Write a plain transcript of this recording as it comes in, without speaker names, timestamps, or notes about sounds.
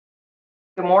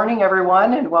Good morning,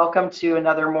 everyone, and welcome to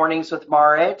another Mornings with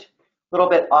Marit. A little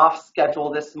bit off schedule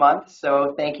this month,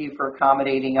 so thank you for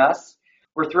accommodating us.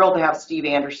 We're thrilled to have Steve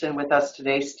Anderson with us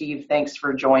today. Steve, thanks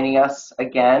for joining us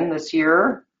again this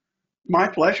year. My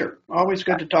pleasure. Always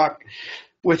good to talk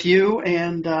with you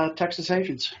and Texas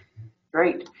agents.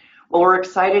 Great. Well, we're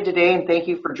excited today, and thank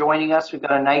you for joining us. We've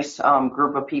got a nice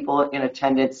group of people in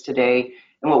attendance today,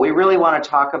 and what we really want to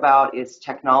talk about is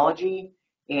technology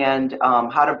and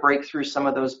how to break through some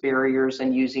of those barriers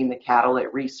and using the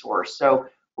Catalyt resource. So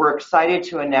we're excited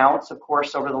to announce, of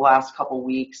course, over the last couple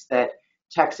weeks that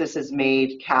Texas has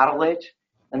made Catalyt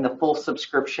and the full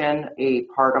subscription a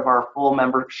part of our full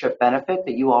membership benefit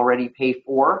that you already pay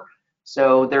for.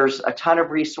 So there's a ton of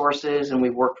resources, and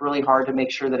we've worked really hard to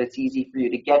make sure that it's easy for you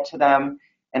to get to them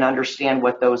and understand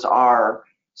what those are.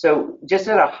 So just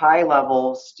at a high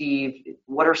level, Steve,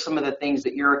 what are some of the things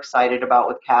that you're excited about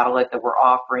with Catalyt that we're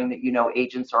offering that you know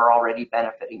agents are already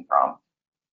benefiting from?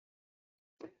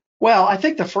 Well, I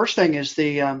think the first thing is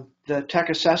the tech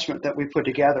assessment that we put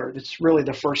together. It's really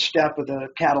the first step of the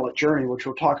Catalyt journey, which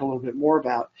we'll talk a little bit more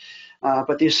about.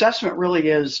 But the assessment really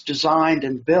is designed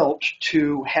and built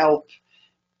to help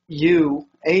you,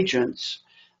 agents,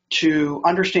 to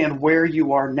understand where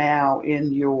you are now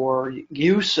in your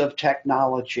use of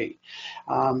technology.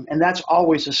 And that's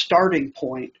always a starting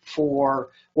point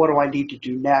for what do I need to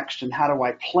do next and how do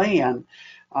I plan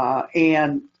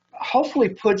and hopefully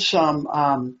put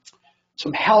some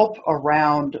help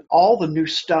around all the new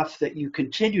stuff that you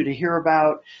continue to hear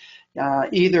about,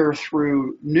 either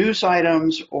through news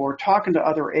items or talking to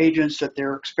other agents that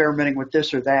they're experimenting with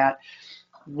this or that.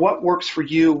 What works for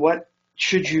you? What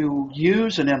should you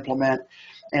use and implement?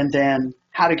 And then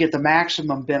how to get the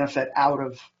maximum benefit out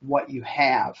of what you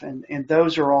have. And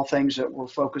those are all things that we're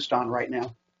focused on right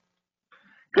now.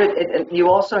 Good. And you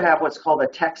also have what's called a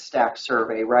tech stack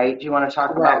survey, right? Do you want to talk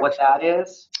about what Correct. that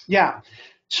is? Yeah.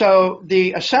 So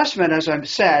the assessment, as I've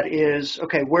said, is,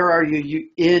 okay, where are you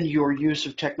in your use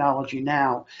of technology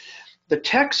now? The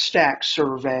tech stack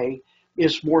survey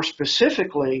is more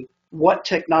specifically what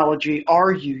technology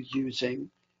are you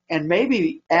using, and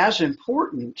maybe as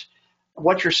important,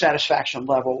 what's your satisfaction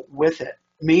level with it?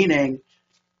 Meaning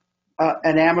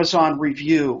an Amazon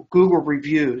review, Google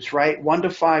reviews, right? 1 to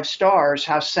 5 stars,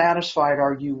 how satisfied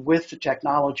are you with the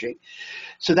technology?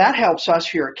 So that helps us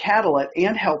here at Catalyt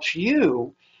and helps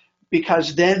you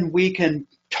because then we can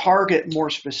target more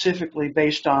specifically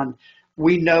based on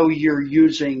we know you're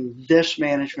using this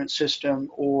management system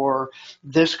or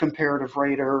this comparative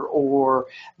rater or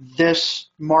this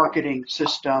marketing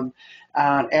system.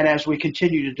 And as we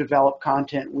continue to develop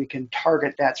content, we can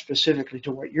target that specifically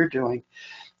to what you're doing.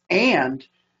 And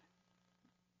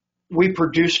we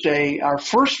produced our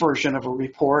first version of a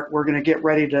report. We're going to get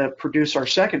ready to produce our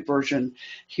second version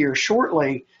here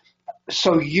shortly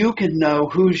so you can know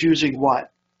who's using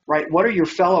what, right? What are your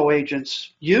fellow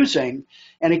agents using?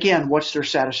 And again, what's their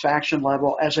satisfaction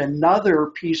level as another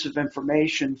piece of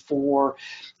information for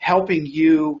helping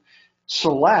you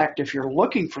select, if you're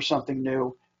looking for something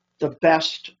new, the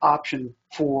best option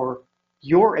for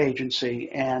your agency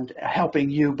and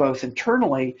helping you both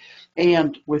internally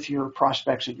and with your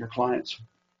prospects and your clients.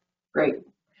 Great.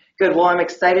 Good. Well, I'm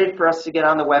excited for us to get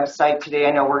on the website today.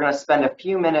 I know we're going to spend a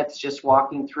few minutes just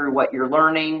walking through what you're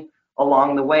learning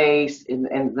along the way.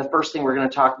 And the first thing we're going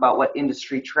to talk about what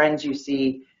industry trends you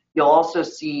see. You'll also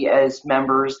see as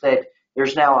members that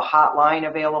there's now a hotline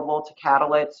available to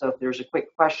Catalyt. So if there's a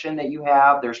quick question that you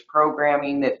have, there's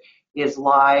programming that is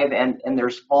live and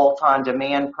there's Vault on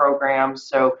demand programs.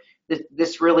 So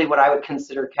this really what I would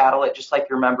consider Catalyt, just like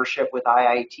your membership with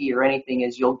IIT or anything,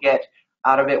 is you'll get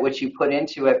out of it what you put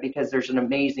into it because there's an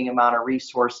amazing amount of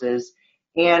resources.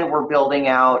 And we're building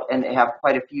out and have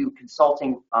quite a few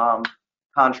consulting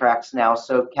contracts now.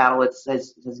 So Catalyt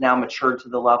has now matured to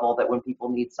the level that when people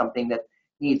need something that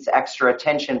needs extra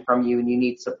attention from you and you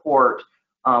need support,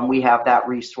 we have that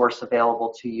resource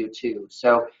available to you too.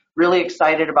 So really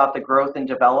excited about the growth and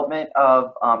development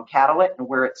of Catalyt and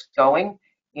where it's going.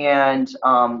 And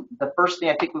the first thing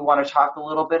I think we want to talk a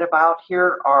little bit about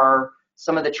here are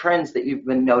some of the trends that you've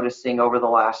been noticing over the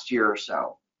last year or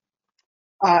so.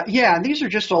 Yeah, and these are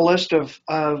just a list of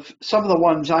some of the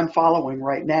ones I'm following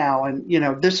right now. And,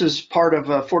 this is part of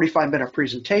a 45-minute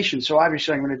presentation, so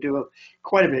obviously I'm going to do it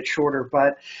quite a bit shorter.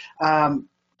 But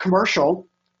commercial,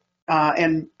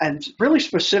 and really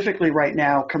specifically right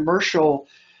now, commercial,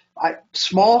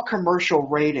 small commercial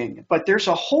rating. But there's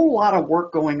a whole lot of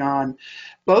work going on,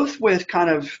 both with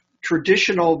kind of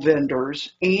traditional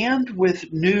vendors and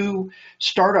with new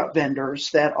startup vendors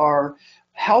that are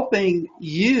helping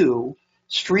you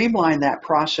streamline that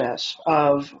process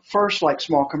of first, like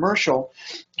small commercial,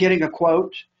 getting a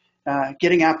quote,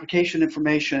 getting application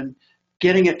information,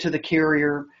 getting it to the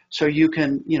carrier so you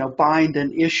can, bind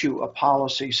and issue a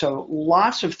policy. So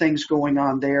lots of things going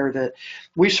on there that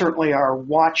we certainly are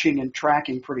watching and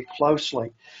tracking pretty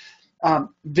closely.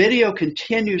 Video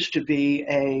continues to be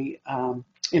a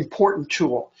important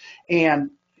tool,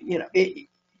 and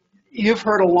you've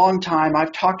heard a long time.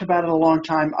 I've talked about it a long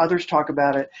time. Others talk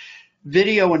about it.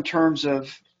 Video in terms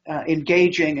of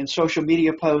engaging in social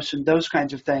media posts and those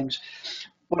kinds of things.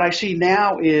 What I see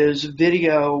now is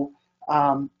video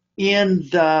in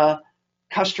the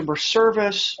customer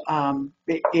service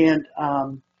and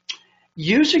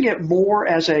using it more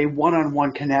as a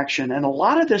one-on-one connection. And a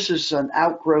lot of this is an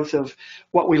outgrowth of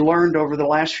what we learned over the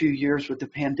last few years with the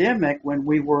pandemic when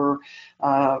we were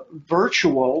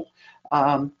virtual.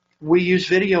 We use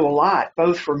video a lot,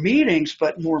 both for meetings,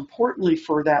 but more importantly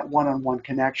for that one-on-one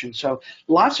connection. So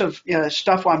lots of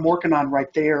stuff I'm working on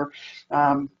right there.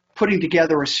 Putting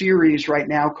together a series right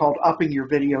now called Upping Your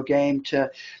Video Game to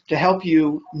help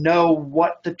you know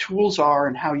what the tools are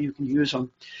and how you can use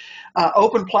them.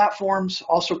 Open platforms,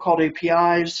 also called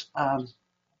APIs.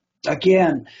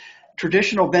 Again,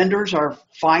 traditional vendors are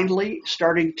finally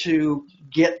starting to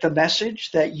get the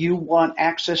message that you want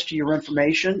access to your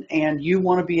information and you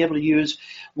want to be able to use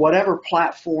whatever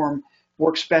platform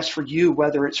works best for you,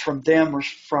 whether it's from them or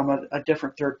from a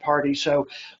different third party. So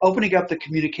opening up the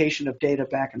communication of data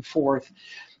back and forth.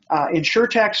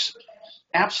 InsurTechs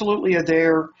absolutely are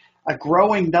there. A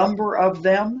growing number of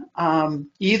them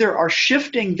either are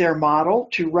shifting their model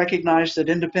to recognize that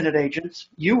independent agents,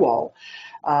 you all,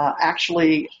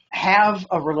 actually have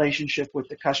a relationship with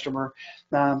the customer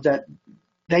that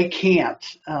they can't.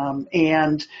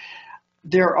 And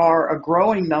there are a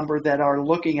growing number that are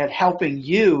looking at helping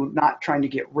you, not trying to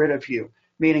get rid of you,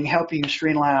 meaning helping you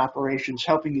streamline operations,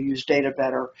 helping you use data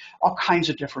better, all kinds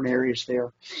of different areas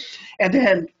there. And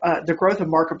then the growth of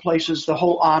marketplaces, the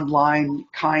whole online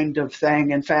kind of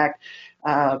thing. In fact,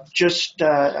 just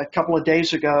a couple of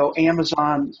days ago,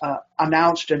 Amazon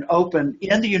announced and opened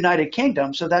in the United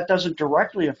Kingdom, so that doesn't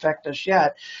directly affect us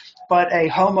yet, but a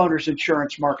homeowners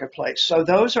insurance marketplace. So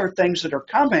those are things that are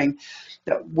coming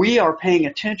that we are paying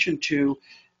attention to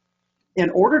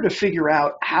in order to figure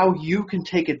out how you can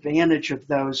take advantage of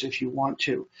those if you want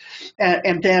to.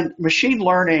 And then machine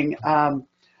learning, I'm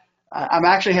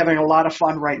actually having a lot of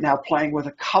fun right now playing with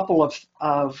a couple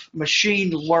of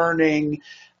machine learning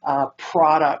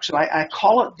products. I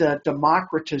call it the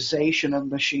democratization of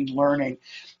machine learning,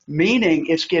 meaning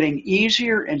it's getting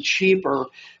easier and cheaper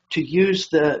to use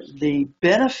the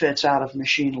benefits out of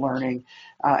machine learning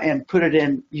and put it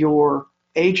in your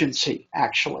agency,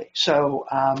 actually. So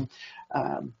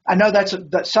I know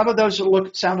that some of those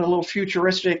sound a little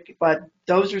futuristic, but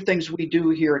those are things we do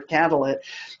here at Catalyst,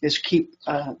 is keep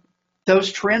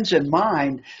those trends in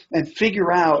mind and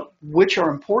figure out which are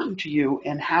important to you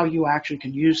and how you actually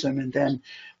can use them. And then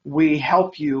we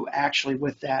help you actually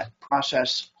with that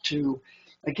process to,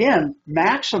 again,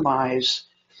 maximize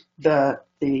the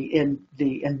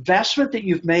investment that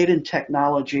you've made in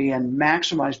technology and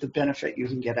maximize the benefit you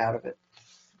can get out of it.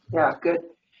 Yeah, good.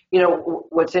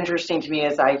 What's interesting to me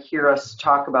as I hear us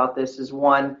talk about this is,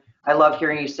 one, I love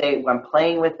hearing you say, I'm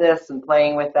playing with this and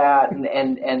playing with that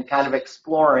and kind of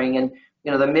exploring. And,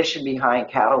 the mission behind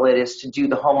Catalyst is to do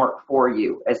the homework for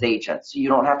you as agents. So you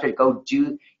don't have to go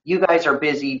you guys are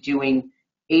busy doing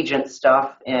agent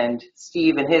stuff, and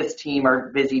Steve and his team are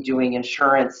busy doing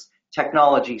insurance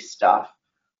technology stuff.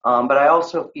 But I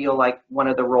also feel like one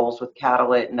of the roles with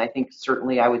Catalyst, and I think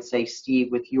certainly I would say,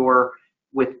 Steve, with your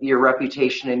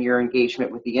reputation and your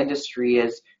engagement with the industry,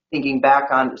 is thinking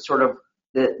back on sort of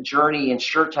the journey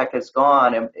InsurTech has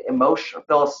gone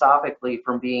philosophically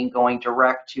from going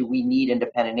direct to we need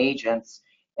independent agents.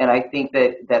 And I think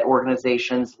that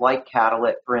organizations like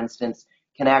Catalyst, for instance,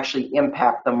 can actually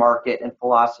impact the market and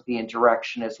philosophy and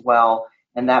direction as well.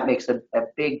 And that makes a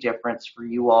big difference for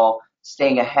you all,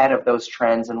 staying ahead of those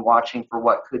trends and watching for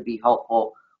what could be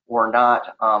helpful or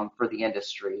not for the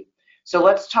industry. So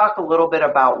let's talk a little bit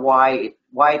about why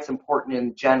it's important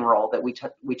in general that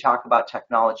we talk about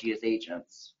technology as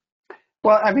agents.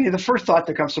 Well, I mean, the first thought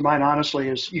that comes to mind, honestly,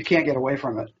 is you can't get away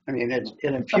from it. I mean, it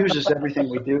infuses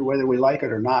everything we do, whether we like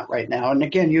it or not right now. And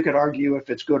again, you could argue if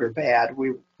it's good or bad.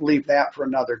 We leave that for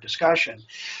another discussion.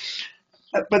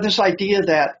 But this idea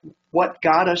that what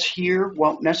got us here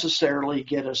won't necessarily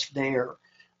get us there.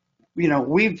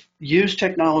 We've used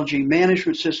technology,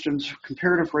 management systems,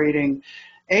 comparative rating,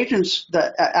 agents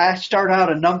that I start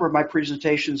out a number of my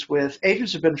presentations with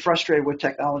agents have been frustrated with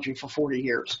technology for 40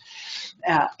 years,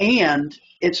 and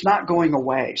it's not going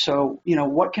away. So,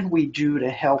 what can we do to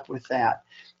help with that?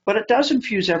 But it does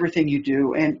infuse everything you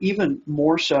do, and even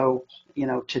more so,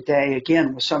 today,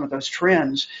 again, with some of those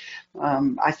trends,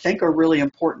 I think are really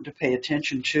important to pay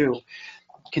attention to.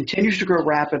 Continues to grow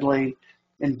rapidly.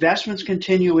 Investments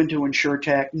continue into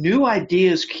InsurTech. New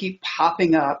ideas keep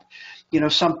popping up.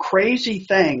 Some crazy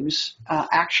things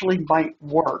actually might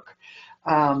work.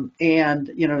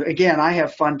 Again, I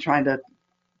have fun trying to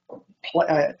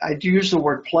play. I do use the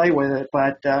word play with it,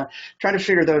 but trying to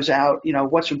figure those out,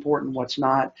 what's important, what's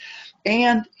not.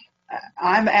 And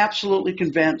I'm absolutely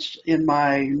convinced in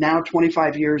my now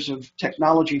 25 years of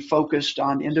technology focused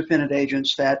on independent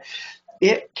agents that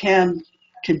it can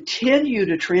continue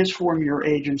to transform your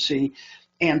agency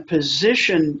and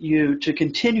position you to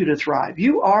continue to thrive.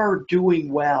 You are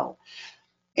doing well,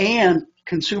 and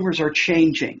consumers are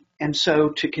changing. And so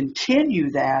to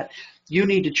continue that, you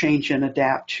need to change and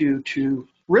adapt to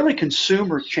really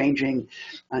consumer changing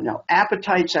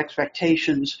appetites,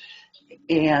 expectations,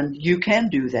 and you can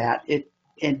do that.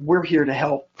 And we're here to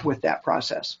help with that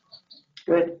process.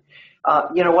 Good.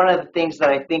 One of the things that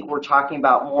I think we're talking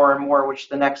about more and more, which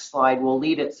the next slide will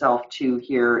lead itself to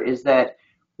here, is that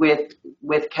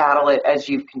with Catalyst, as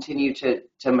you've continued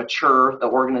to mature the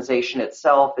organization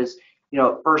itself, is,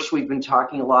 first we've been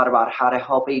talking a lot about how to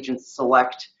help agents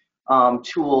select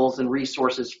tools and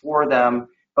resources for them,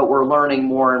 but we're learning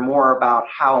more and more about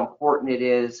how important it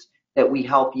is that we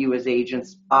help you as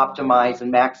agents optimize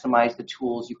and maximize the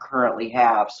tools you currently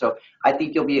have. So I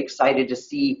think you'll be excited to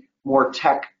see more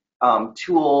tech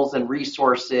tools and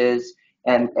resources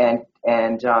and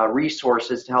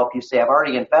resources to help you say, I've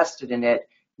already invested in it.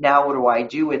 Now what do I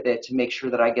do with it to make sure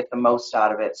that I get the most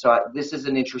out of it? So this is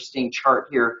an interesting chart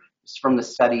here from the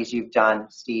studies you've done,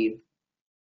 Steve.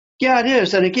 Yeah, it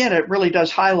is. And again, it really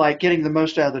does highlight getting the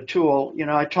most out of the tool.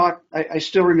 I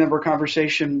still remember a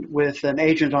conversation with an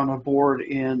agent on a board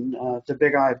in the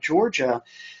Big I of Georgia.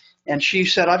 And she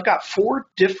said, I've got 4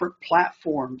 different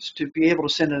platforms to be able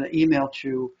to send an email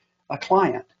to a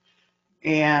client.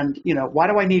 And, why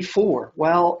do I need 4?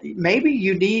 Well, maybe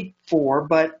you need 4,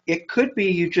 but it could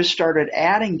be you just started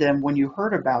adding them when you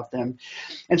heard about them.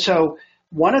 And so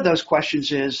one of those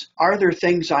questions is, are there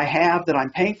things I have that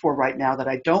I'm paying for right now that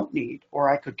I don't need or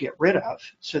I could get rid of?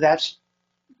 So that's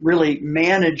really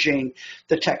managing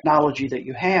the technology that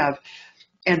you have.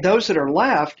 And those that are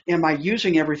left, am I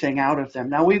using everything out of them?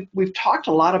 Now, we've talked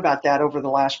a lot about that over the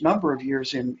last number of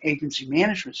years in agency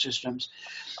management systems.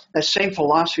 That same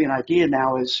philosophy and idea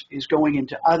now is going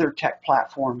into other tech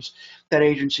platforms that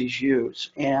agencies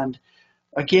use. And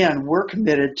again, we're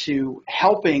committed to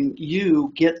helping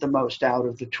you get the most out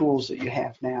of the tools that you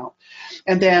have now.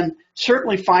 And then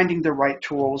certainly finding the right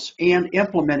tools and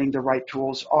implementing the right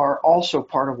tools are also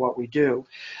part of what we do.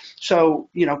 So,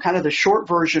 kind of the short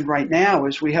version right now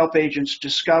is we help agents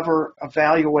discover,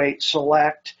 evaluate,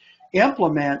 select,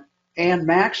 implement, and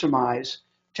maximize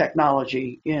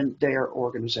technology in their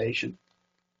organization.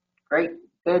 Great.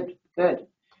 Good.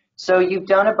 So you've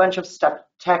done a bunch of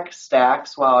tech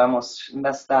stacks. Wow, I almost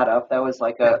messed that up. That was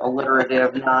like a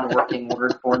alliterative, non-working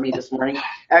word for me this morning.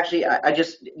 Actually, I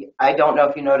don't know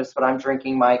if you noticed, but I'm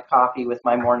drinking my coffee with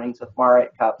my mornings with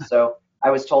Marit cup. So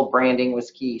I was told branding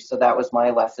was key, so that was my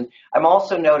lesson. I'm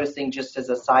also noticing, just as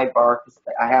a sidebar, because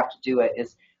I have to do it,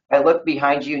 is I look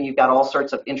behind you and you've got all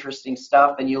sorts of interesting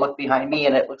stuff, and you look behind me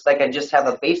and it looks like I just have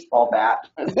a baseball bat.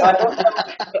 So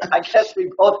I guess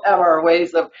we both have our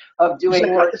ways of doing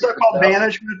it. Is that called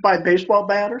management by baseball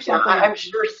bat or something? Yeah, I'm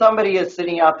sure somebody is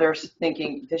sitting out there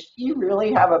thinking, does she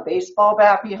really have a baseball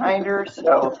bat behind her?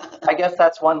 So I guess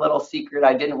that's one little secret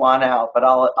I didn't want out, but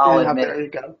I'll admit there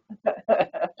it. you go.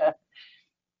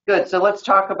 Good. So let's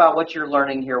talk about what you're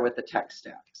learning here with the tech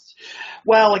stacks.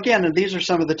 Well, again, and these are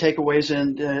some of the takeaways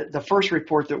in the first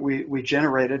report that we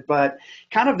generated, but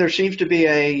kind of there seems to be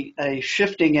a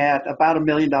shifting at about $1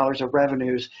 million of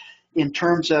revenues in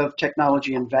terms of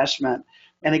technology investment.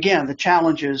 And again, the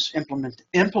challenge is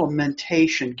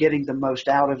implementation, getting the most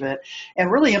out of it.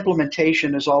 And really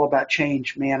implementation is all about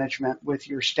change management with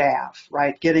your staff,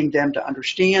 right? Getting them to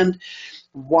understand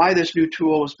why this new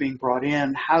tool is being brought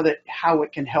in, how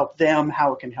it can help them,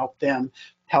 how it can help them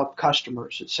help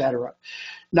customers, et cetera.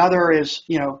 Another is,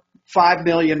 5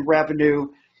 million revenue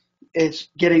is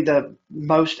getting the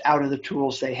most out of the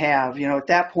tools they have. At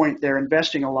that point, they're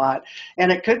investing a lot.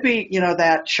 And it could be,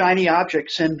 that shiny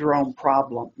object syndrome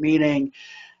problem, meaning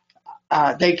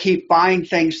they keep buying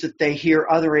things that they hear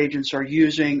other agents are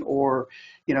using or,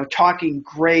 talking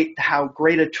how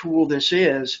great a tool this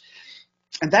is.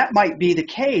 And that might be the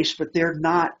case, but they're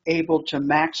not able to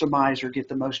maximize or get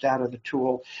the most out of the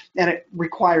tool. And it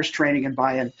requires training and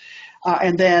buy-in.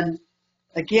 And then,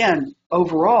 again,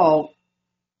 overall,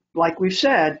 like we've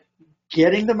said,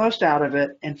 getting the most out of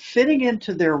it and fitting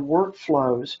into their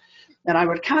workflows. And I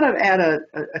would kind of add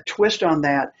a twist on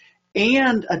that,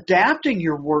 and adapting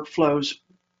your workflows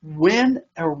when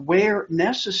or where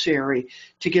necessary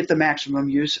to get the maximum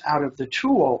use out of the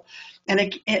tool. And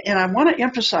I want to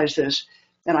emphasize this,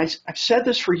 and I've said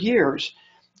this for years,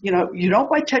 you don't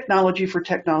buy technology for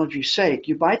technology's sake.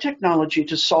 You buy technology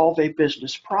to solve a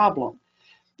business problem.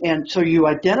 And so you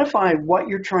identify what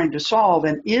you're trying to solve,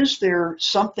 and is there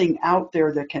something out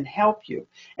there that can help you?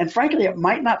 And frankly, it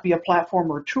might not be a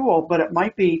platform or tool, but it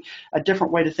might be a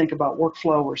different way to think about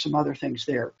workflow or some other things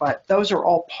there. But those are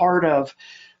all part of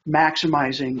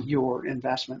maximizing your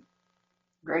investment.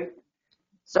 Great.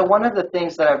 So one of the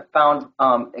things that I've found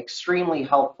extremely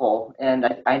helpful,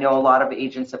 and I know a lot of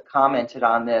agents have commented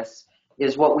on this,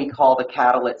 is what we call the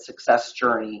Catalyst success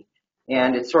journey.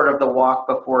 And it's sort of the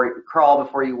crawl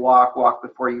before you walk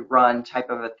before you run type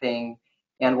of a thing.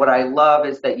 And what I love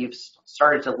is that you've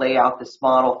started to lay out this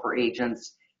model for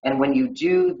agents. And when you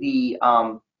do the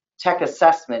tech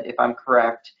assessment, if I'm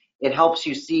correct, it helps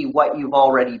you see what you've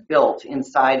already built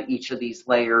inside each of these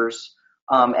layers,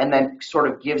 and then sort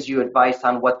of gives you advice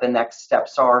on what the next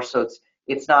steps are. So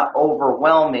it's not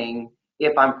overwhelming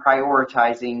if I'm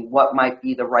prioritizing what might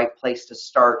be the right place to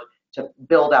start to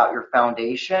build out your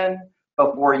foundation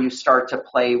before you start to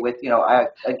play with,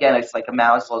 again, it's like a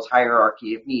Maslow's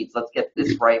hierarchy of needs. Let's get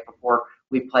this right before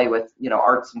we play with,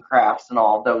 arts and crafts and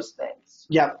all those things.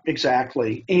 Yeah,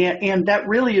 exactly. And that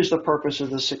really is the purpose of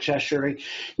the success journey.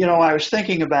 I was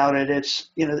thinking about it. It's,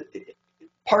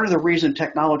 part of the reason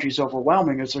technology is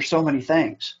overwhelming is there's so many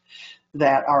things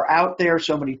that are out there,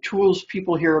 so many tools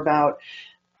people hear about.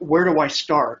 Where do I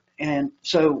start? And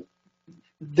so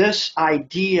this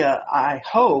idea, I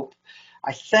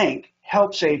think,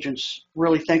 helps agents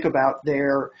really think about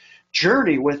their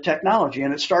journey with technology.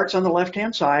 And it starts on the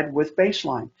left-hand side with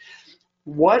baseline.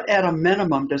 What, at a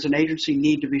minimum, does an agency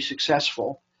need to be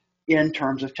successful in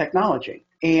terms of technology?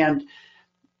 And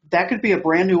that could be a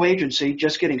brand new agency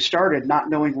just getting started, not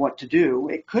knowing what to do.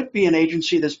 It could be an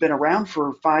agency that's been around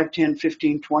for 5, 10,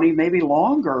 15, 20, maybe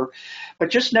longer, but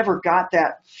just never got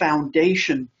that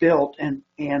foundation built. And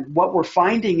what we're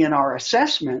finding in our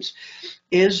assessments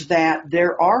is that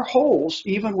there are holes,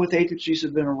 even with agencies that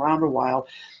have been around a while,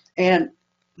 and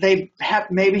they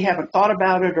maybe haven't thought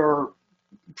about it or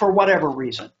for whatever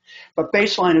reason. But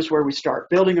baseline is where we start,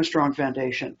 building a strong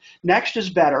foundation. Next is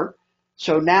better.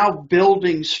 So now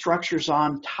building structures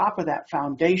on top of that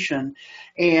foundation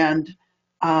and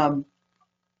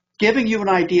giving you an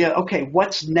idea, okay,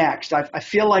 what's next? I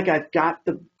feel like I've got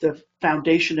the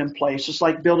foundation in place. It's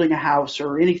like building a house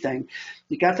or anything.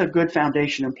 You got the good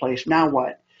foundation in place. Now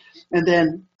what? And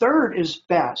then third is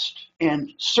best,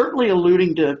 and certainly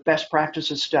alluding to best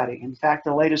practices study. In fact,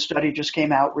 the latest study just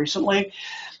came out recently.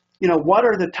 What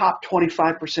are the top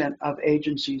 25% of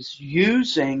agencies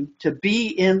using to be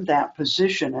in that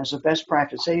position as a best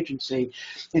practice agency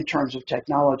in terms of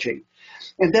technology?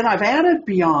 And then I've added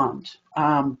beyond.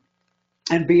 And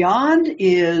beyond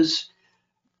is,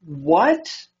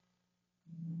 what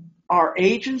are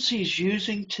agencies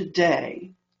using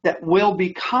today that will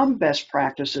become best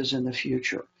practices in the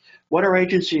future? What are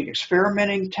agencies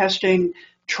experimenting, testing,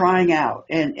 trying out?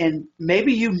 And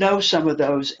maybe some of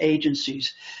those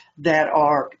agencies that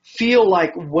feel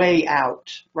like way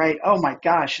out, right? Oh my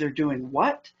gosh, they're doing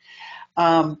what?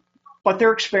 But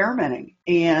they're experimenting,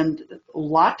 and a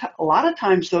lot of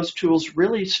times those tools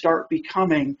really start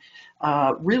becoming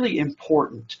really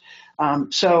important.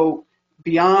 So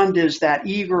beyond is that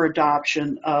eager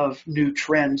adoption of new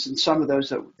trends, and some of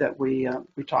those that we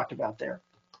talked about there.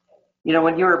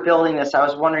 When you were building this, I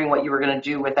was wondering what you were going to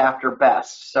do with after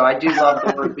best. So I do love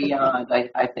the word beyond.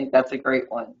 I think that's a great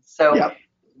one. So. Yep.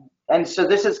 And so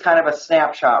this is kind of a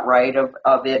snapshot, right,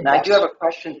 of it. And yes. I do have a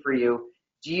question for you.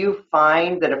 Do you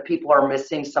find that if people are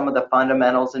missing some of the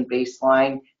fundamentals in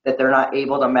baseline, that they're not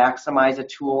able to maximize a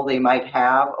tool they might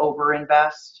have over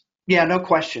Invest? Yeah, no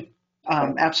question.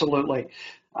 Absolutely.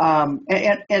 And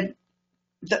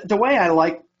the way I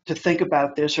like to think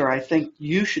about this, or I think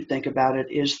you should think about it,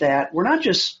 is that we're not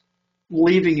just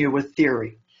leaving you with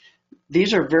theory.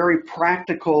 These are very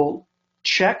practical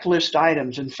checklist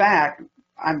items. In fact,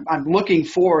 I'm looking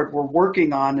forward, we're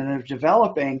working on and are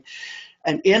developing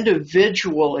an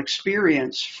individual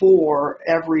experience for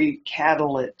every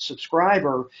Catalyst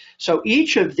subscriber. So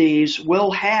each of these will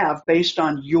have, based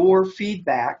on your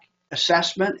feedback,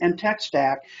 assessment, and tech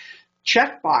stack,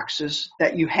 check boxes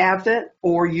that you have it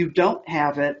or you don't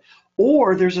have it,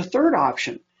 or there's a third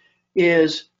option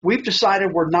is we've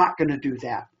decided we're not going to do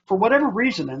that for whatever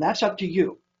reason, and that's up to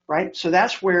you, right? So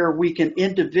that's where we can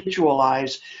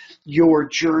individualize your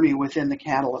journey within the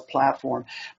Catalyst platform.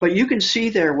 But you can see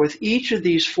there with each of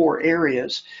these four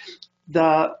areas,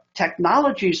 the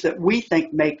technologies that we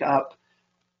think make up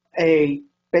a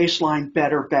baseline,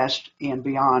 better, best, and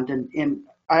beyond. And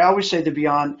I always say the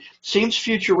beyond seems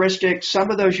futuristic.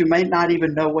 Some of those you may not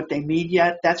even know what they mean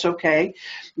yet. That's okay.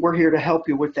 We're here to help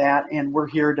you with that, and we're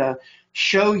here to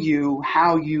show you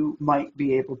how you might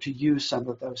be able to use some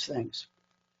of those things.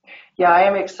 Yeah, I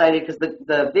am excited because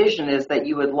the vision is that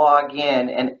you would log in,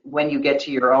 and when you get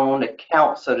to your own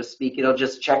account, so to speak, it'll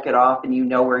just check it off and you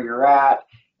know where you're at.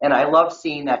 And I love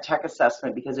seeing that tech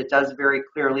assessment because it does very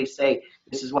clearly say,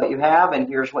 this is what you have and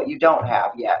here's what you don't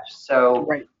have yet. So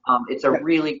Right. it's a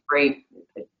really great,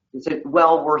 it's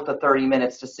well worth the 30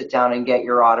 minutes to sit down and get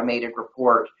your automated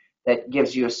report that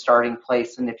gives you a starting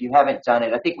place. And if you haven't done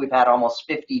it, I think we've had almost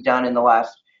 50 done in the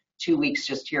last 2 weeks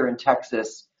just here in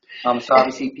Texas. So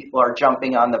obviously people are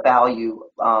jumping on the value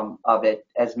of it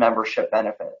as membership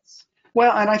benefits.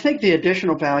 Well, and I think the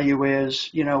additional value is,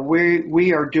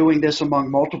 we are doing this among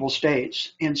multiple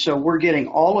states, and so we're getting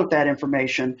all of that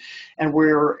information, and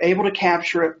we're able to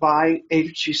capture it by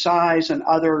agency size and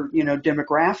other,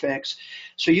 demographics.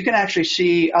 So you can actually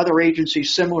see other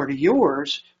agencies similar to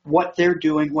yours, what they're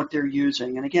doing, what they're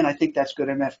using. And again, I think that's good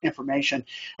information.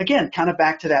 Again, kind of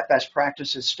back to that best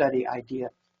practices study idea,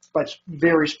 but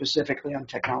very specifically on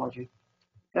technology.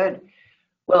 Good.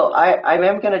 Well, I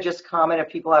am going to just comment if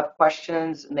people have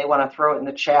questions and they want to throw it in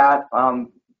the chat.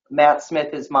 Matt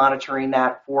Smith is monitoring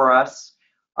that for us.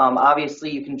 Obviously,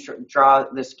 you can draw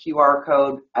this QR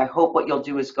code. I hope what you'll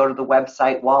do is go to the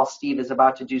website while Steve is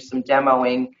about to do some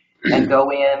demoing and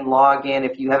go in, log in.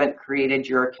 If you haven't created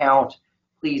your account,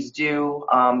 please do.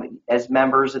 As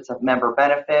members, it's a member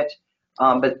benefit.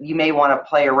 But you may want to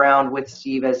play around with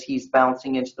Steve as he's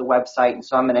bouncing into the website. And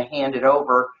so I'm going to hand it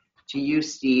over to you,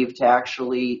 Steve, to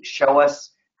actually show us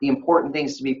the important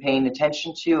things to be paying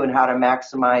attention to and how to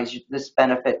maximize this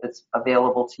benefit that's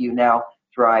available to you now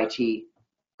through IT.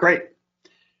 Great.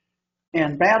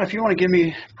 And Matt, if you want to give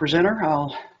me presenter,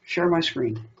 I'll share my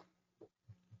screen.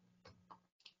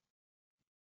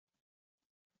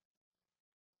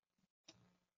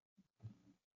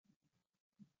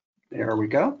 There we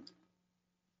go.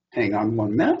 Hang on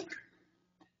 1 minute.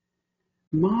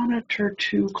 Monitor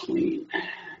to clean.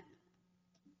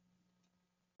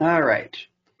 All right.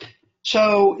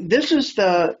 So this is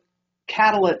the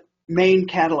main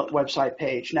Catalyst website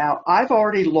page. Now, I've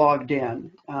already logged in,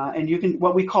 and you can,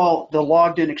 what we call the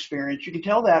logged in experience, you can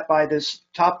tell that by this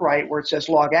top right where it says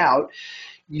log out.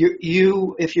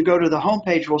 If you go to the home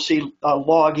page, we'll see a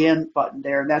log in button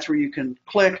there, and that's where you can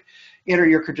click, enter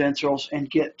your credentials, and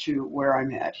get to where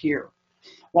I'm at here.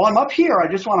 While I'm up here, I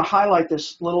just want to highlight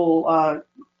this little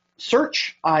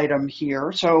search item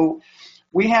here. So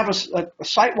we have a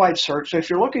site-wide search. So if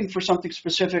you're looking for something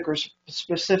specific or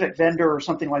specific vendor or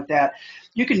something like that,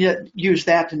 you can use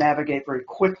that to navigate very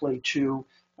quickly to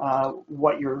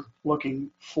what you're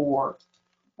looking for.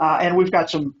 And we've got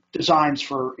some designs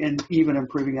for even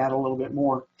improving that a little bit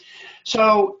more.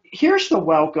 So here's the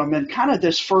welcome, and kind of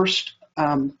this first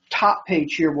top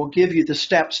page here will give you the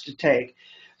steps to take.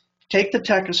 Take the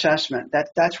tech assessment.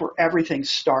 That's where everything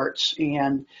starts,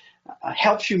 and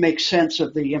helps you make sense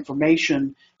of the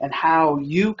information and how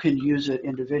you can use it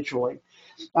individually.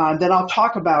 Then I'll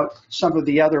talk about some of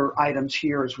the other items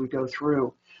here as we go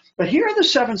through. But here are the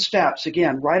 7 steps,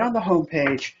 again, right on the home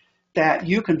page that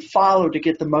you can follow to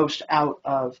get the most out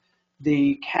of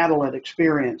the Catalyst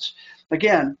experience.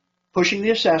 Again, pushing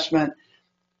the assessment.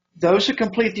 Those who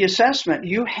complete the assessment,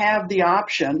 you have the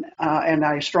option, and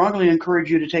I strongly encourage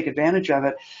you to take advantage of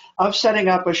it, of setting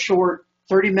up a short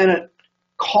 30-minute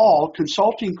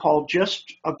consulting call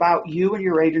just about you and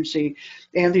your agency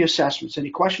and the assessments, any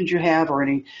questions you have or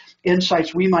any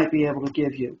insights we might be able to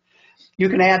give you. You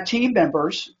can add team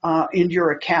members in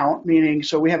your account, meaning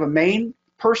so we have a main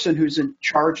person who's in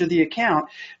charge of the account,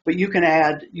 but you can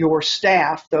add your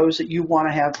staff, those that you want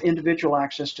to have individual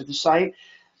access to the site,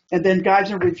 and then guides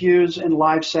and reviews and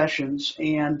live sessions.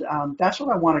 And that's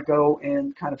what I want to go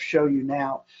and kind of show you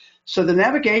now. So the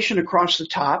navigation across the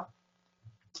top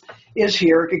is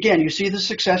here. Again, you see the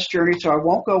success journey, so I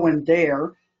won't go in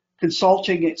there,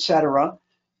 consulting, etc.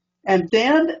 And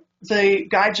then the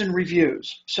guides and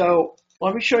reviews. So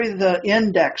let me show you the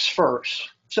index first.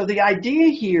 So the idea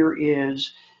here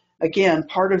is, again,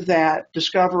 part of that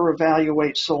discover,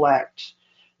 evaluate, select.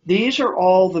 These are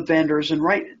all the vendors, and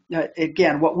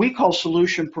again, what we call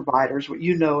solution providers, what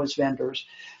you know as vendors.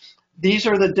 These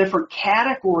are the different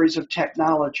categories of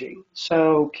technology.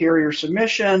 So carrier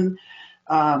submission,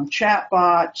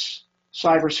 chatbots,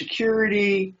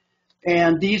 cybersecurity,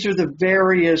 and these are the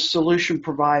various solution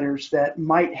providers that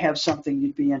might have something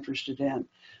you'd be interested in.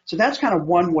 So that's kind of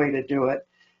one way to do it.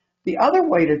 The other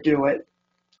way to do it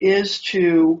is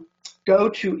to go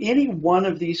to any one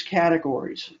of these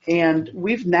categories. And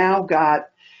we've now got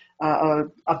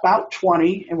about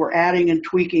 20, and we're adding and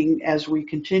tweaking as we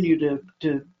continue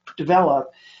to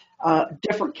develop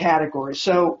different categories.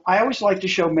 So I always like to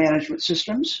show management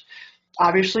systems,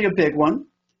 obviously a big one.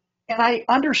 And I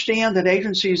understand that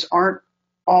agencies aren't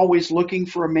always looking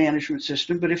for a management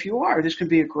system, but if you are, this can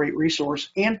be a great resource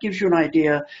and gives you an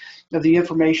idea of the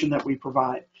information that we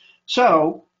provide.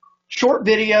 So, short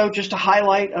video, just a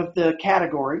highlight of the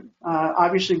category.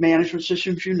 Obviously, management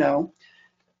systems, you know.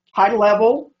 High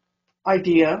level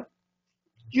idea.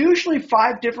 Usually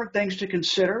 5 different things to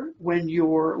consider when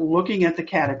you're looking at the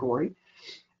category.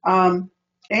 And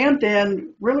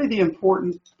then really the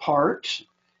important part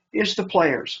is the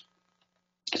players.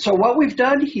 So what we've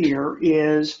done here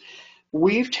is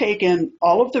we've taken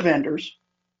all of the vendors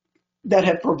that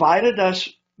have provided us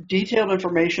detailed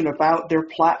information about their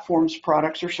platforms,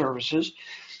 products, or services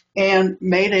and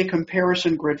made a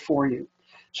comparison grid for you.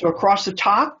 So across the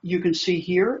top, you can see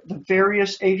here the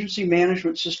various agency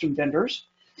management system vendors.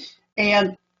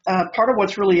 And part of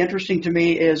what's really interesting to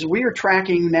me is we are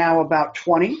tracking now about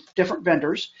 20 different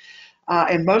vendors,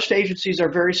 and most agencies are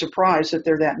very surprised that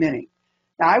there are that many.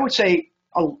 Now, I would say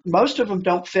most of them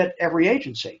don't fit every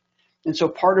agency. And so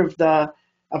part of the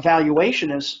evaluation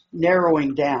is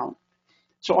narrowing down.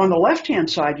 So on the left-hand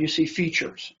side, you see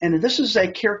features. And this is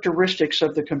a characteristics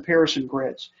of the comparison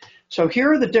grids. So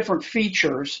here are the different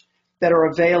features that are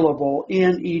available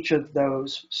in each of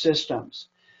those systems.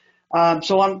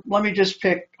 So let me just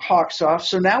pick Hawksoft.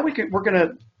 So now we're going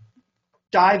to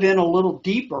dive in a little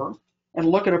deeper and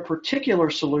look at a particular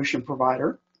solution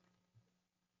provider.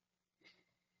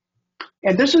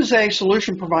 And this is a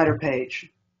solution provider page.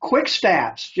 Quick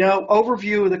stats,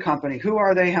 overview of the company. Who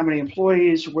are they? How many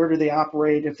employees? Where do they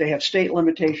operate? If they have state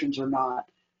limitations or not.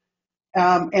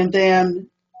 And then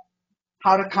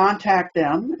how to contact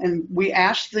them. And we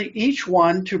asked each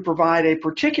one to provide a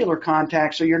particular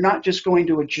contact, so you're not just going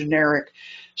to a generic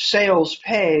sales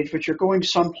page, but you're going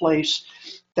someplace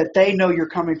that they know you're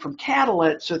coming from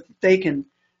Catalyst so that they can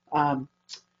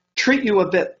treat you a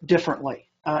bit differently,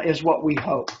 is what we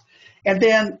hope. And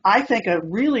then I think a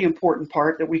really important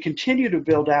part that we continue to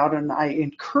build out, and I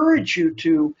encourage you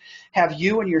to have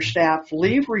you and your staff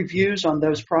leave reviews on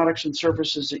those products and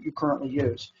services that you currently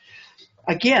use.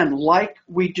 Again, like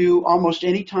we do almost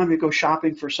any time we go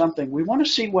shopping for something, we want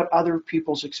to see what other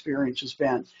people's experience has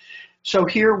been. So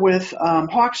here with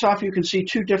Hawksoft, you can see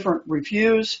 2 different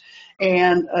reviews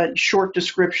and a short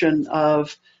description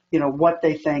of what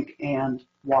they think and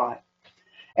why.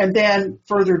 And then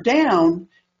further down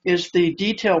is the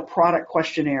detailed product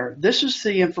questionnaire. This is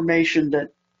the information that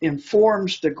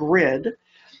informs the grid.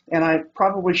 And I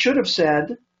probably should have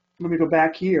said, let me go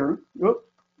back here. Let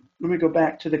me go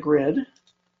back to the grid,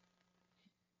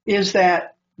 is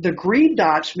that the green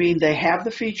dots mean they have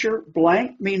the feature,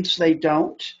 blank means they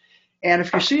don't. And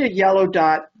if you see a yellow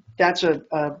dot, that's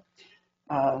a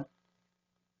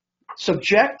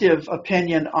subjective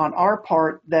opinion on our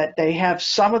part that they have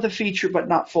some of the feature but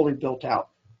not fully built out.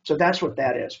 So that's what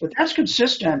that is. But that's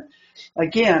consistent,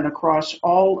 again, across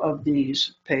all of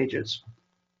these pages.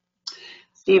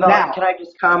 Steve, can I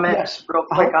just comment real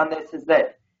quick on this? Is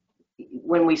that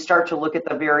when we start to look at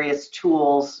the various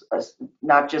tools,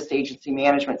 not just agency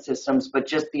management systems, but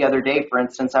just the other day, for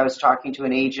instance, I was talking to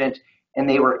an agent and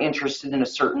they were interested in a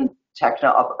certain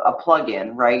a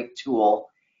plugin, right, tool.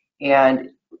 And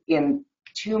in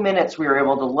 2 minutes, we were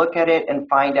able to look at it and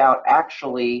find out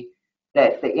actually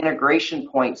that the integration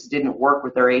points didn't work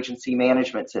with their agency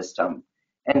management system.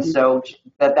 And so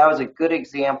that was a good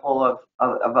example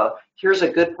of here's a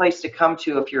good place to come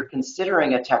to if you're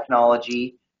considering a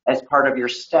technology as part of your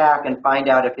stack and find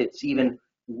out if it's even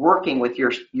working with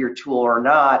your tool or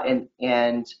not.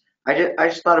 And I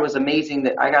just thought it was amazing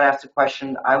that I got asked a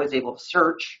question. I was able to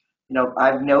search. I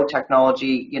have no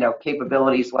technology,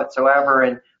 capabilities whatsoever,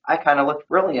 and I kind of looked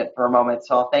brilliant for a moment.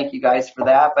 So I'll thank you guys for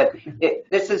that. But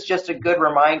this is just a good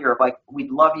reminder of we'd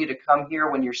love you to come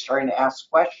here when you're starting to ask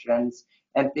questions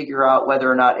and figure out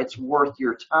whether or not it's worth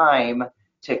your time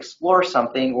to explore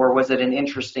something, or was it an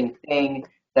interesting thing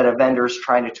that a vendor's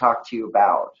trying to talk to you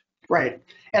about. Right.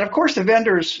 And of course, the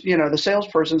vendors, the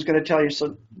salesperson is going to tell you,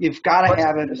 so you've got to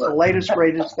have it. It's the latest,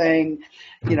 greatest thing,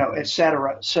 et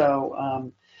cetera.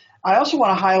 So I also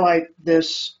want to highlight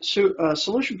this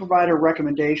solution provider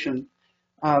recommendation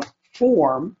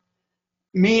form.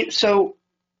 So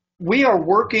we are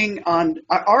working on,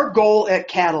 our goal at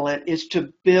Catalyst is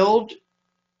to build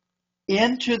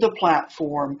into the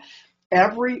platform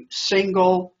every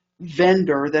single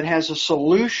vendor that has a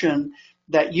solution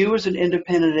that you as an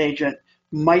independent agent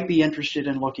might be interested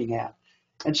in looking at.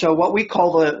 And so what we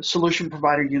call the solution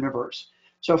provider universe.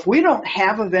 So if we don't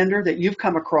have a vendor that you've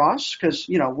come across, because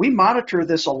we monitor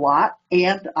this a lot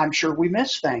and I'm sure we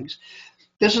miss things,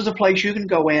 this is a place you can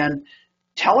go in,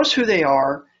 tell us who they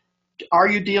are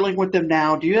you dealing with them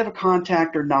now? Do you have a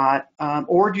contact or not?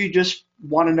 Or do you just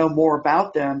want to know more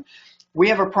about them? We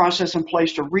have a process in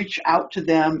place to reach out to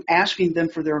them, asking them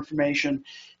for their information,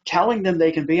 telling them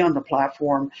they can be on the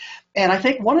platform. And I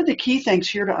think one of the key things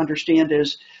here to understand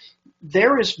is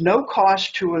there is no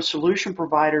cost to a solution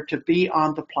provider to be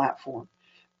on the platform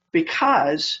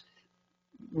because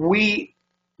we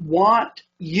want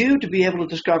you to be able to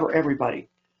discover everybody.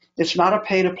 It's not a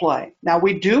pay to play. Now,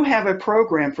 we do have a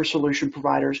program for solution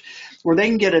providers where they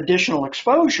can get additional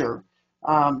exposure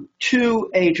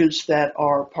to agents that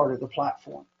are part of the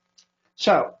platform.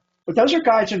 So, but those are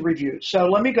guides and reviews. So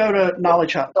let me go to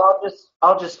Knowledge Hub. So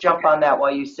I'll just jump on that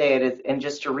while you say it, and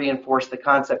just to reinforce the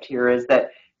concept here is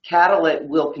that Catalyst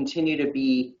will continue to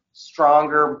be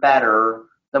stronger, better,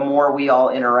 the more we all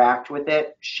interact with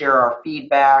it, share our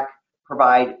feedback,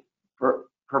 provide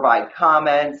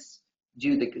comments,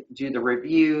 do the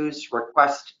reviews,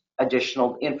 request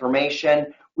additional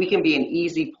information. We can be an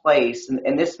easy place,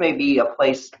 and this may be a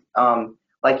place,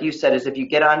 like you said, is if you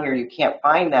get on here and you can't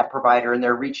find that provider and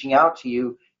they're reaching out to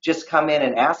you, just come in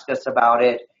and ask us about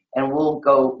it, and we'll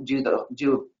go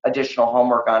do additional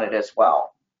homework on it as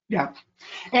well. Yeah,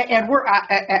 and we're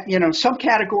some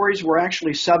categories we're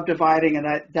actually subdividing,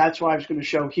 and that's what I was going to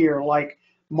show here, like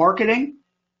marketing.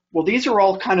 Well, these are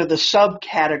all kind of the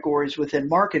subcategories within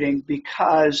marketing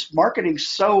because marketing's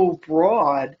so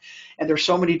broad and there's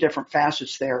so many different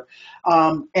facets there.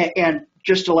 And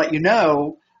just to let you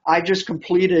know, I just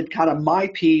completed kind of my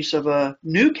piece of a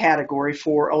new category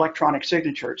for electronic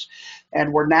signatures.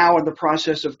 And we're now in the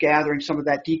process of gathering some of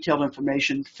that detailed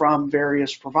information from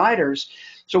various providers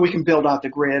so we can build out the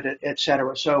grid, et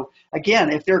cetera. So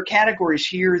again, if there are categories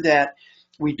here that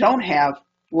we don't have,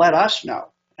 let us know.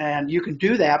 And you can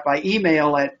do that by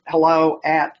email at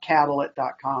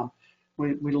hello@catalyst.com.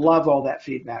 We love all that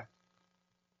feedback.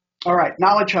 All right,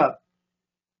 Knowledge Hub.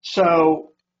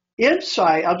 So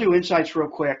I'll do Insights real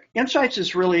quick. Insights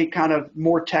is really kind of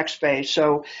more text-based.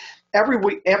 So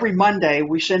every Monday,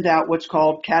 we send out what's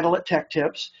called Catalyst Tech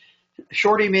Tips, a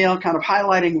short email kind of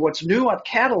highlighting what's new at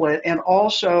Catalyst and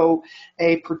also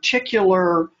a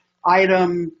particular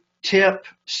item, tip,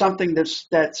 something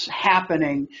that's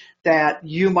happening that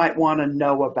you might want to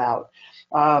know about.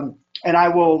 And I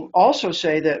will also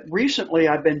say that recently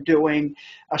I've been doing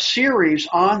a series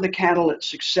on the Catalyst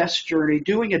success journey,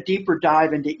 doing a deeper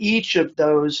dive into each of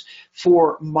those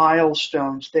 4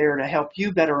 milestones there to help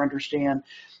you better understand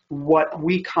what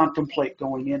we contemplate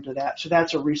going into that. So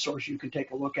that's a resource you can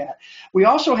take a look at. We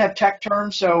also have tech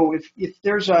terms. So if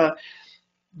there's a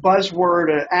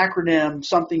buzzword, an acronym,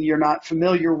 something you're not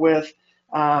familiar with,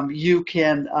 you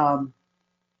can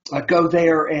go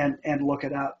there and look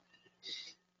it up.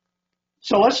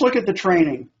 So let's look at the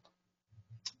training.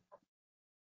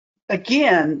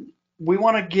 Again, we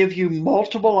want to give you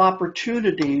multiple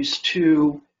opportunities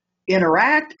to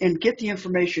interact and get the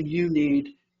information you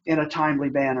need in a timely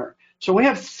manner. So we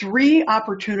have 3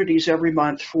 opportunities every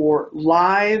month for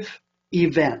live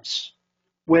events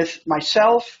with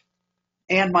myself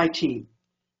and my team.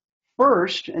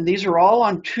 First, and these are all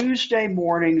on Tuesday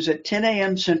mornings at 10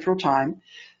 a.m. Central Time,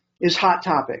 is Hot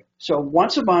Topic. So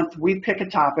once a month, we pick a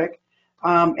topic.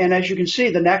 And as you can see,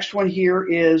 the next one here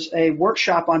is a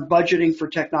workshop on budgeting for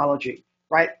technology,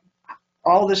 right?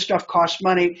 All this stuff costs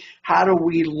money. How do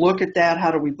we look at that?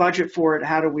 How do we budget for it?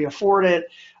 How do we afford it?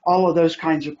 All of those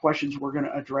kinds of questions we're going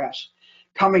to address.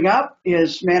 Coming up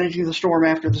is managing the storm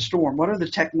after the storm. What are the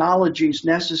technologies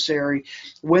necessary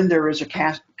when there is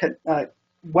a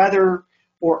weather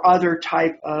or other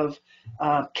type of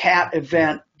CAT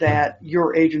event that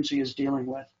your agency is dealing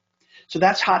with? So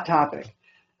that's Hot Topic.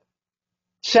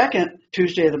 Second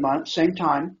Tuesday of the month, same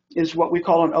time, is what we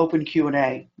call an open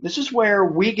Q&A. This is where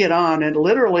we get on, and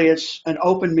literally it's an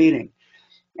open meeting.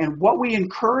 And what we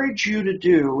encourage you to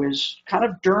do is kind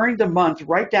of during the month,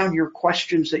 write down your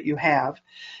questions that you have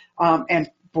and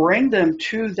bring them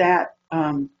to that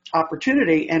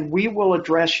opportunity, and we will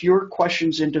address your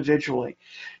questions individually.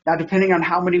 Now, depending on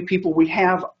how many people we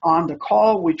have on the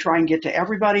call, we try and get to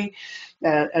everybody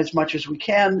as much as we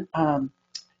can.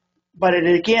 But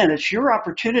again, it's your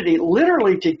opportunity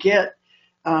literally to get,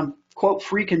 quote,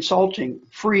 free consulting,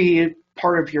 free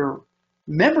part of your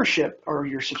membership or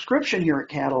your subscription here at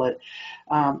Catalyst,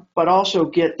 but also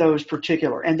get those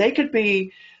particular. And they could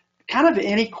be kind of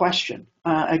any question.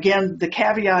 Again, the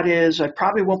caveat is I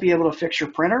probably won't be able to fix your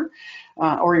printer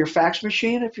or your fax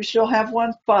machine if you still have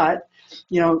one, but,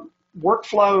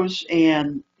 workflows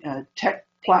and tech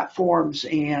platforms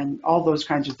and all those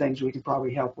kinds of things we can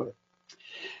probably help with.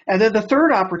 And then the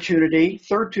third opportunity,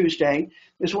 third Tuesday,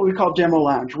 is what we call Demo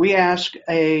Lounge. We ask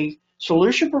a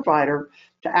solution provider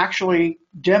to actually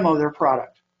demo their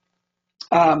product.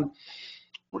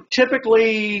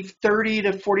 Typically 30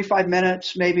 to 45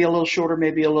 minutes, maybe a little shorter,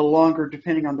 maybe a little longer,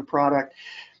 depending on the product.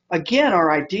 Again,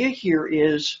 our idea here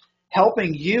is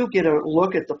helping you get a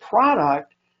look at the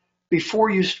product before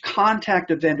you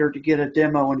contact a vendor to get a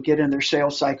demo and get in their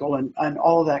sales cycle and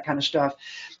all of that kind of stuff.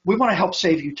 We want to help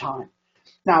save you time.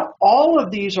 Now, all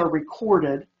of these are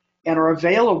recorded and are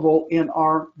available in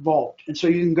our vault. And so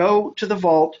you can go to the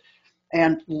vault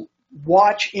and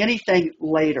watch anything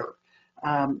later.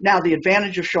 Now, the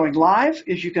advantage of showing live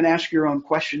is you can ask your own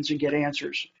questions and get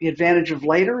answers. The advantage of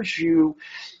later is you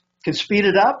can speed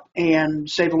it up and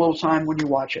save a little time when you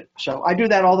watch it. So I do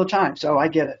that all the time, so I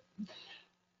get it.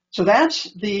 So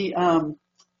that's the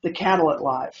Catalyst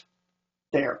Live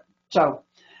there. So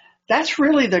that's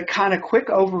really the kind of quick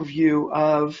overview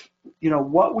of,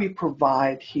 what we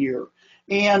provide here.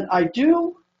 And I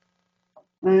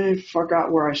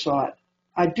forgot where I saw it.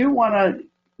 I do want to,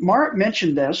 Mark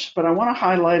mentioned this, but I want to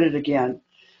highlight it again.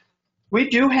 We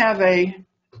do have a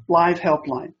live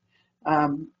helpline.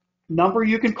 Number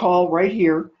you can call right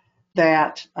here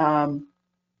that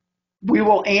we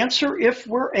will answer if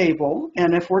we're able,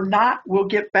 and if we're not, we'll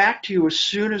get back to you as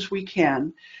soon as we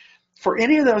can for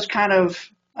any of those kind of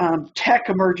tech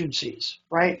emergencies,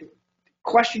 right?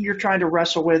 Question you're trying to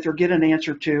wrestle with or get an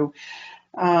answer to.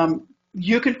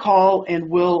 You can call and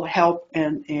we'll help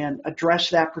and address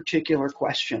that particular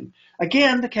question.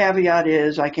 Again, the caveat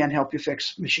is I can't help you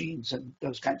fix machines and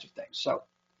those kinds of things. So,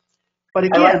 but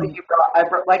again, I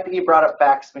like that you brought up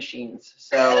fax machines.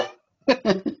 So I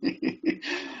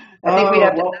think we'd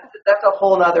have to, that's a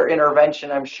whole other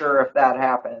intervention, I'm sure, if that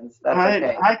happens. That's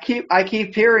okay. I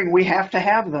keep hearing we have to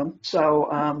have them. So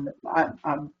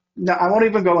no, I won't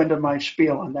even go into my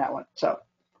spiel on that one. So,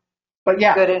 but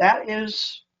yeah, that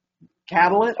is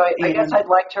Catalyst. So I guess I'd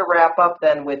like to wrap up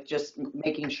then with just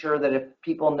making sure that if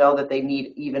people know that they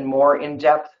need even more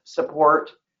in-depth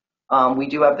support, we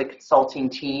do have the consulting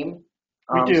team.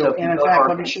 We do, so and in fact,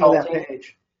 let me show that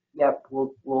page. Yep,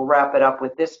 we'll wrap it up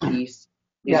with this piece.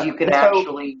 Yeah, you can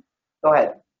actually go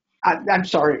ahead. I'm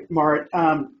sorry, Mart.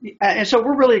 And so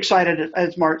we're really excited,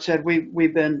 as Mart said.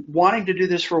 We've been wanting to do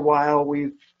this for a while.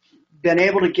 We've been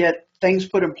able to get things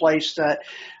put in place that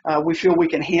we feel we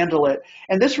can handle it.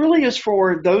 And this really is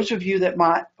for those of you that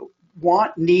might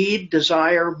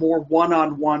desire more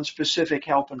one-on-one specific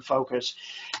help and focus.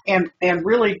 And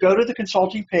really go to the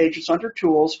consulting page. It's under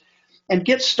tools and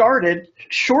get started.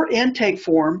 Short intake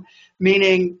form,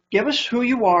 meaning give us who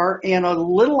you are and a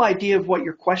little idea of what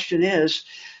your question is.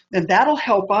 And that'll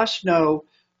help us know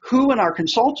who in our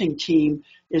consulting team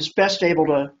is best able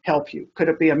to help you. Could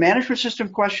it be a management system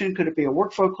question? Could it be a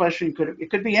workflow question? It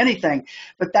could be anything,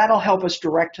 but that'll help us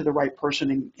direct to the right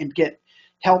person and get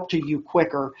help to you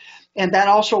quicker. And that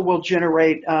also will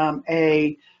generate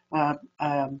a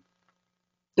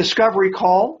discovery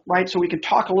call, right? So we can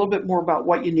talk a little bit more about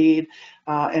what you need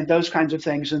and those kinds of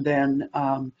things, and then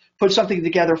put something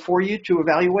together for you to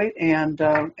evaluate and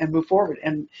move forward.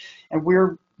 And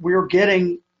we're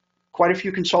getting quite a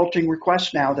few consulting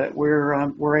requests now that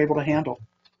we're able to handle.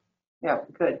 Yeah,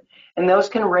 good. And those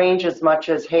can range as much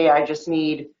as, hey, I just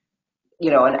need,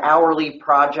 an hourly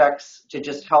projects to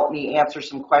just help me answer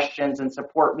some questions and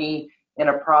support me in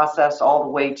a process, all the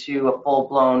way to a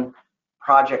full-blown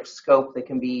project scope that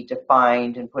can be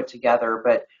defined and put together.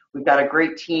 But we've got a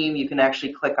great team. You can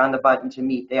actually click on the button to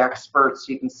meet the experts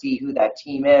so you can see who that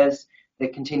team is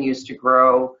that continues to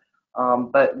grow.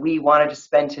 But we wanted to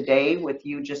spend today with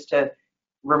you just to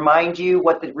remind you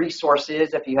what the resource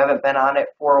is if you haven't been on it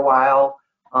for a while.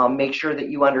 Make sure that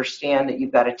you understand that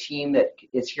you've got a team that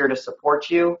is here to support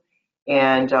you,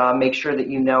 and make sure that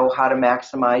you know how to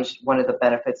maximize one of the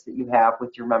benefits that you have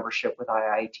with your membership with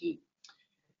IIT.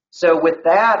 So with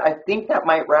that, I think that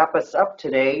might wrap us up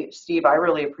today. Steve, I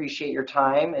really appreciate your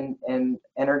time and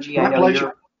energy. My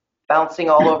pleasure. bouncing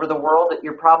all over the world, that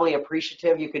you're probably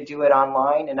appreciative you could do it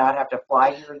online and not have to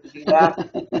fly here to do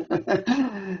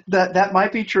that. That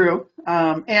might be true.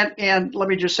 And let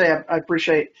me just say, I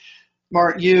appreciate,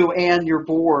 Mark, you and your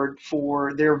board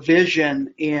for their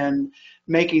vision in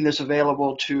making this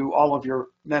available to all of your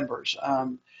members.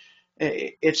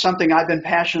 It's something I've been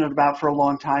passionate about for a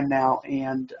long time now,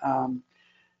 and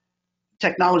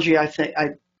technology, I think,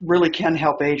 I really can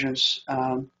help agents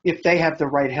if they have the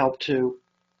right help to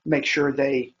make sure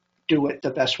they do it the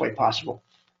best way possible.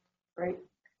 Great.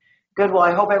 Good. Well,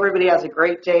 I hope everybody has a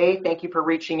great day. Thank you for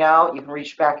reaching out. You can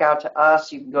reach back out to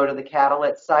us. You can go to the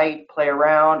Catalyst site, play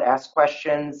around, ask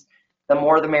questions. The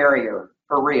more the merrier,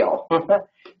 for real.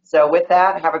 So with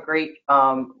that, have a great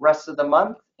rest of the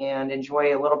month and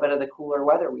enjoy a little bit of the cooler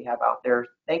weather we have out there.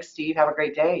 Thanks, Steve. Have a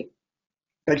great day.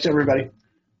 Thanks, everybody.